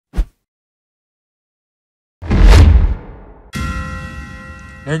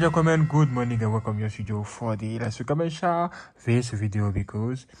Ladies and gentlemen, good morning and welcome to your studio for the let's recommend share this video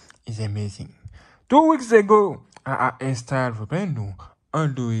because it's amazing. 2 weeks ago, I installed the brand new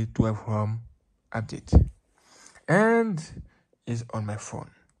Android 12 ROM update and it's on my phone.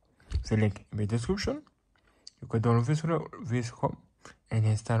 The link in the description. You can download this ROM and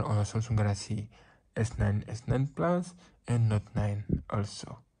install on a Samsung Galaxy S9, S9 Plus and Note 9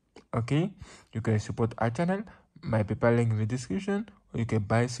 also. Okay, you can support our channel. My PayPal link in the description, or you can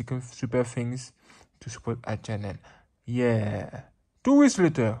buy super things to support our channel. Yeah. 2 weeks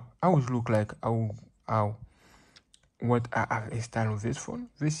later, I will look like how what I have installed on this phone.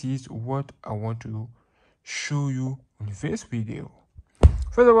 This is what I want to show you in this video.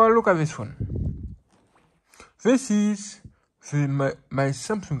 First of all, look at this phone. This is my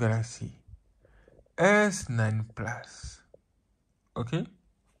Samsung Galaxy S9 Plus. Okay,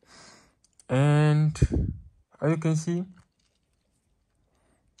 and as you can see,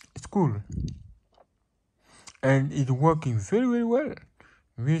 it's cool and it's working very well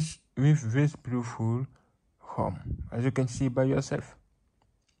with this beautiful home. As you can see by yourself,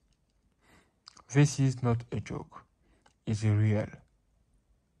 this is not a joke, it's real.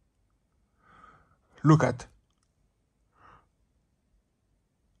 Look at.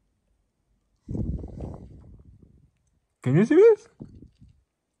 Can you see this?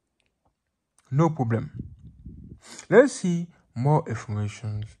 No problem. Let's see more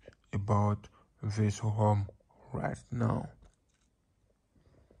information about this home right now.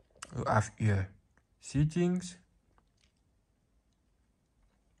 You have here settings,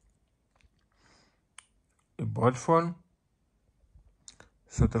 about phone,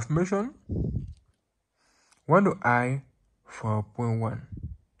 sort of motion, Windows I 4.1,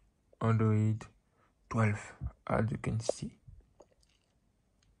 Android 12, as you can see.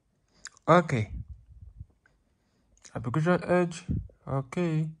 Okay, application edge,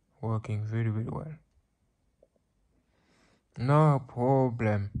 okay, working very well. No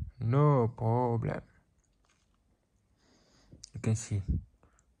problem. You can see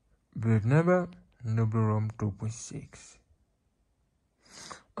build number, Noble ROM 2.6.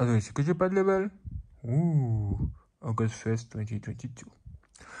 Android security pad level, August 1st, 2022.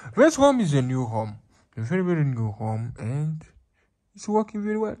 This ROM is a new ROM, a very new ROM, and it's working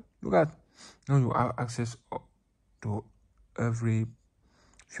very well. Look at, now you have access to every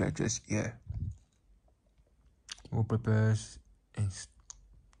features here. Wallpapers and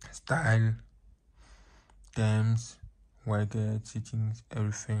style, themes, widget, settings,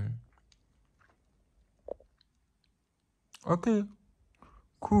 everything. Okay,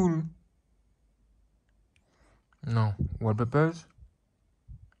 cool. Now, wallpapers,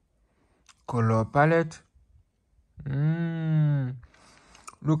 color palette.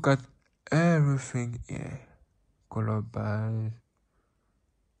 Look at everything here. Color palette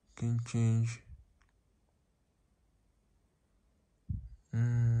can change.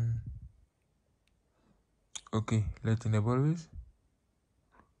 Okay, let's enable this.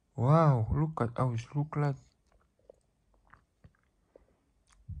 Wow, look at how it looks like.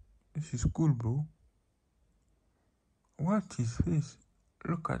 This is cool, bro. What is this?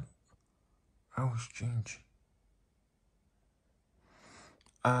 Look at how it's changed.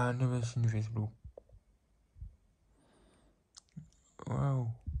 I've never seen this, bro.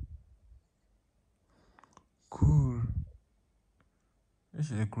 Wow. Cool.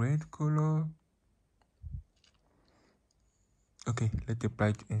 This is a great color. Okay, let's apply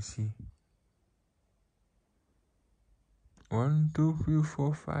it and see. 1, 2, 3,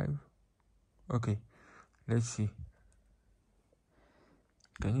 4, 5. Okay, let's see.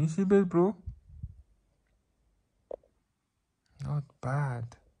 Can you see this, bro? Not bad.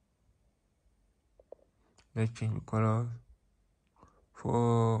 Let's change the colors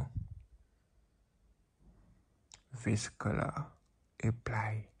for this color.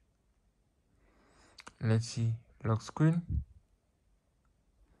 Apply. Let's see. Lock screen.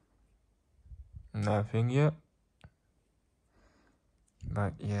 Nothing yet.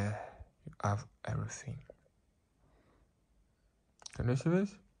 But yeah, you have everything. Can you see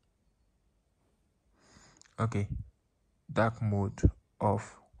this? Okay. Dark mode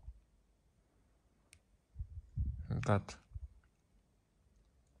off. That.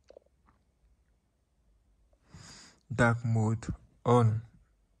 Dark mode on.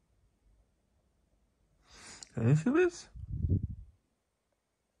 Can you see this?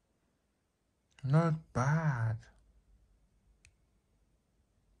 Not bad.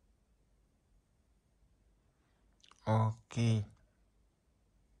 Okay.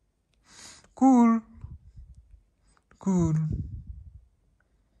 Cool.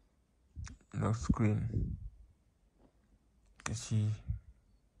 Lock screen. You can see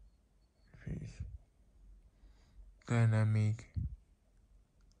face. Dynamic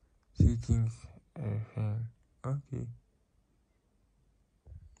settings, everything. Okay,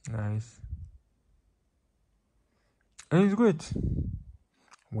 nice. And it's great.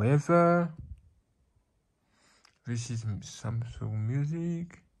 Weather. This is Samsung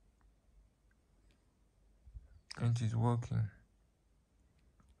Music. And it's working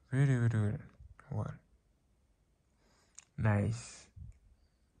very, very well. Nice.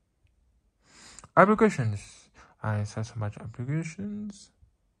 Applications. I install so much applications.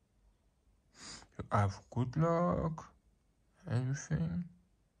 You have good luck. Everything.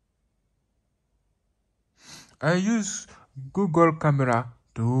 I use Google Camera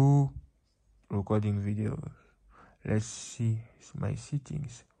to recording videos. Let's see my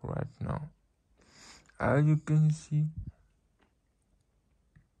settings right now. As you can see,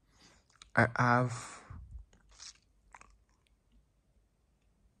 I have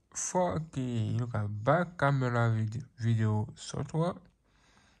 4K. Look at back camera video software.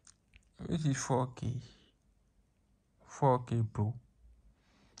 This is 4K. 4K Pro.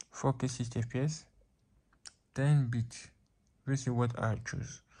 4K 60 FPS. 10 bits. This is what I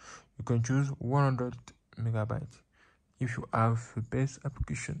choose. You can choose 100 megabytes if you have the best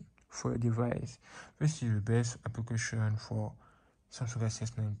application for your device. This is the best application for Samsung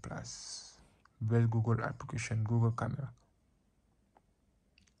S9 Plus. Best Google application, Google Camera.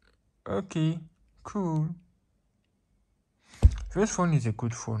 Okay, cool. This phone is a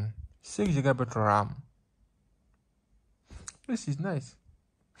good phone. 6 GB RAM. This is nice.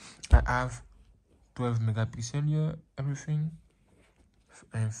 I have 12 megapixel here, everything,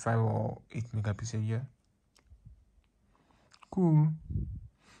 and 5 or 8 megapixel here. Cool.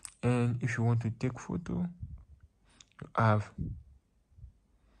 And if you want to take photo, you have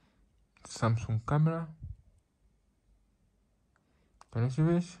Samsung camera. Can you see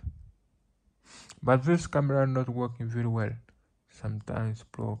this? But this camera not working very well. Sometimes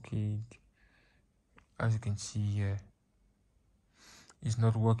blockade. As you can see here, it's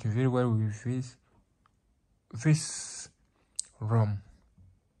not working very well with this ROM.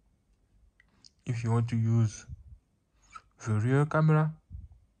 If you want to use the rear camera,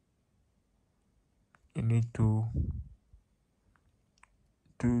 you need to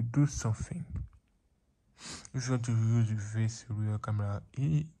do something. If you want to use this rear camera,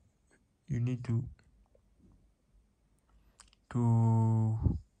 you need to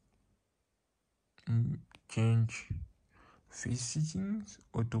change face settings,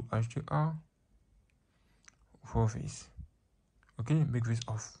 auto HDR for this. Okay, make this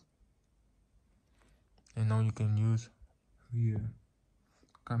off, and now you can use rear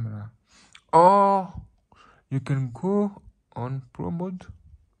camera, or you can go on Pro mode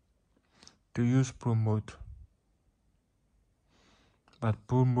to use Pro mode, but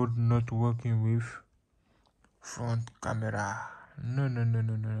Pro mode not working with front camera. No.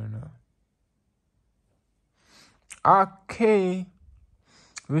 Okay,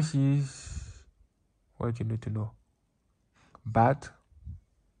 this is what you need to know. But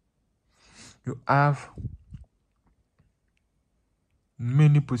you have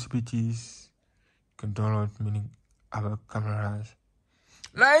many possibilities. You can download many other cameras,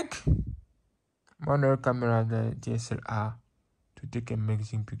 like manual camera, the DSLR, to take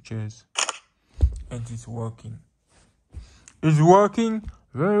amazing pictures. And it's working. It's working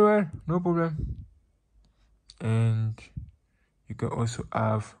very well, no problem. And you can also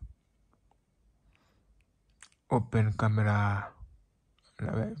have open camera.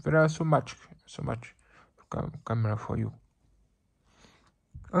 There are so much camera for you.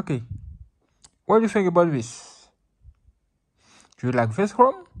 Okay, what do you think about this? Do you like this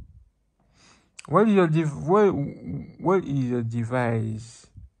ROM? What is your device?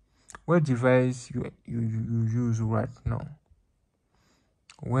 What device you use right now,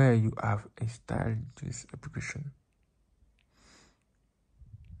 where you have installed this application?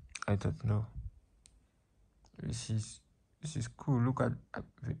 I don't know. This is cool. Look at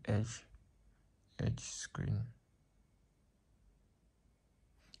the edge screen.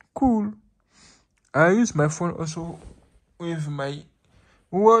 Cool. I use my phone also with my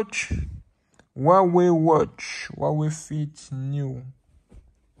watch, Huawei Fit New.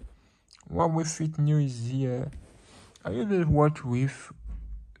 Huawei Fit New is here. I use this watch with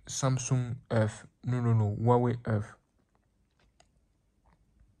Samsung F. No, Huawei F.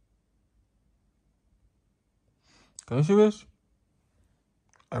 Can you see this?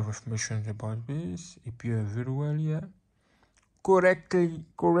 I have information about this. It appears very well here. Correctly.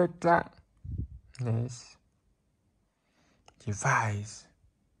 Yes. Device.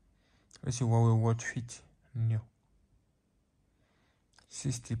 Let's see Huawei Watch Fit New.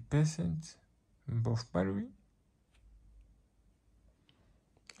 60%. both battery.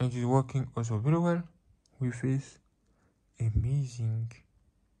 And it is working also very well with this amazing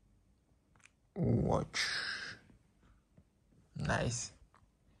watch. Nice.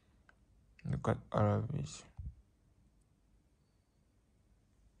 Look at all of this.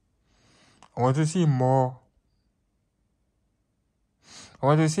 I want to see more. I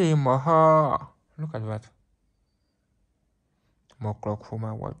want to see more. Look at that. More clock for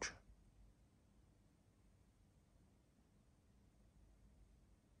my watch.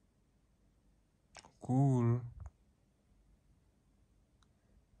 Cool.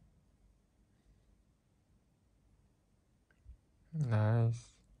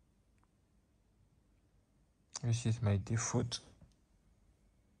 Nice. This is my default.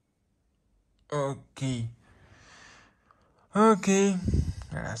 Okay. There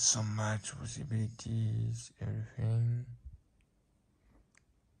are so much possibilities, everything.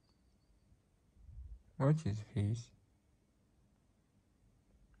 What is this?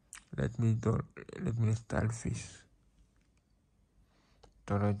 Let me install this.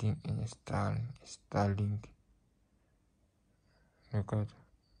 Downloading and installing. Look at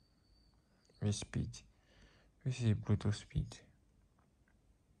the speed. This is Bluetooth speed.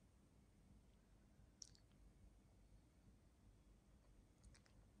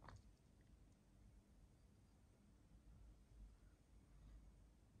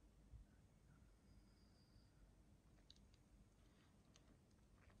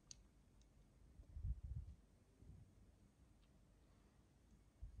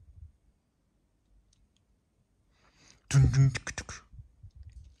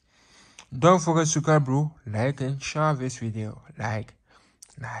 Don't forget to subscribe, bro. Like and share this video. Like.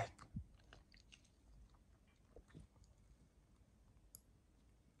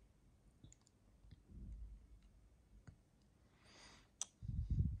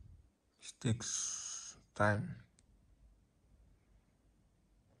 It takes time.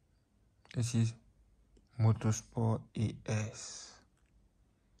 This is Motorsport ES.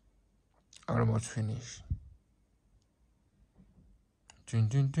 Almost finished.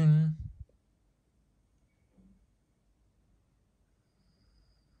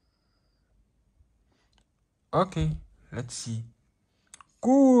 Okay, let's see.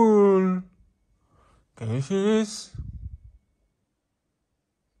 Cool. Can you see this?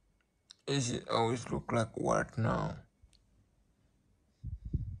 Does it always look like what now?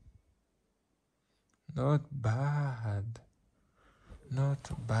 Not bad.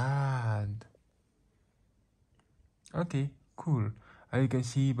 Okay, cool. As you can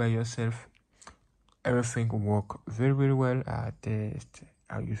see by yourself, everything work very well. I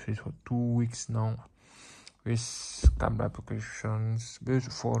use this for 2 weeks now. With camera applications,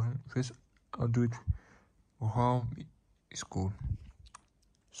 based for this, I'll do it. ROM is cool.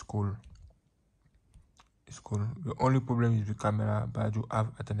 The only problem is the camera, but I do have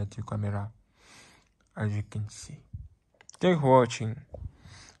alternative camera, as you can see. Thanks for watching.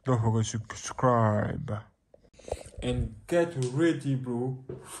 Don't forget to subscribe. And get ready, bro,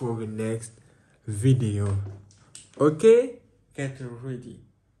 for the next video. Okay? Get ready.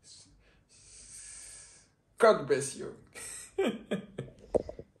 God bless you.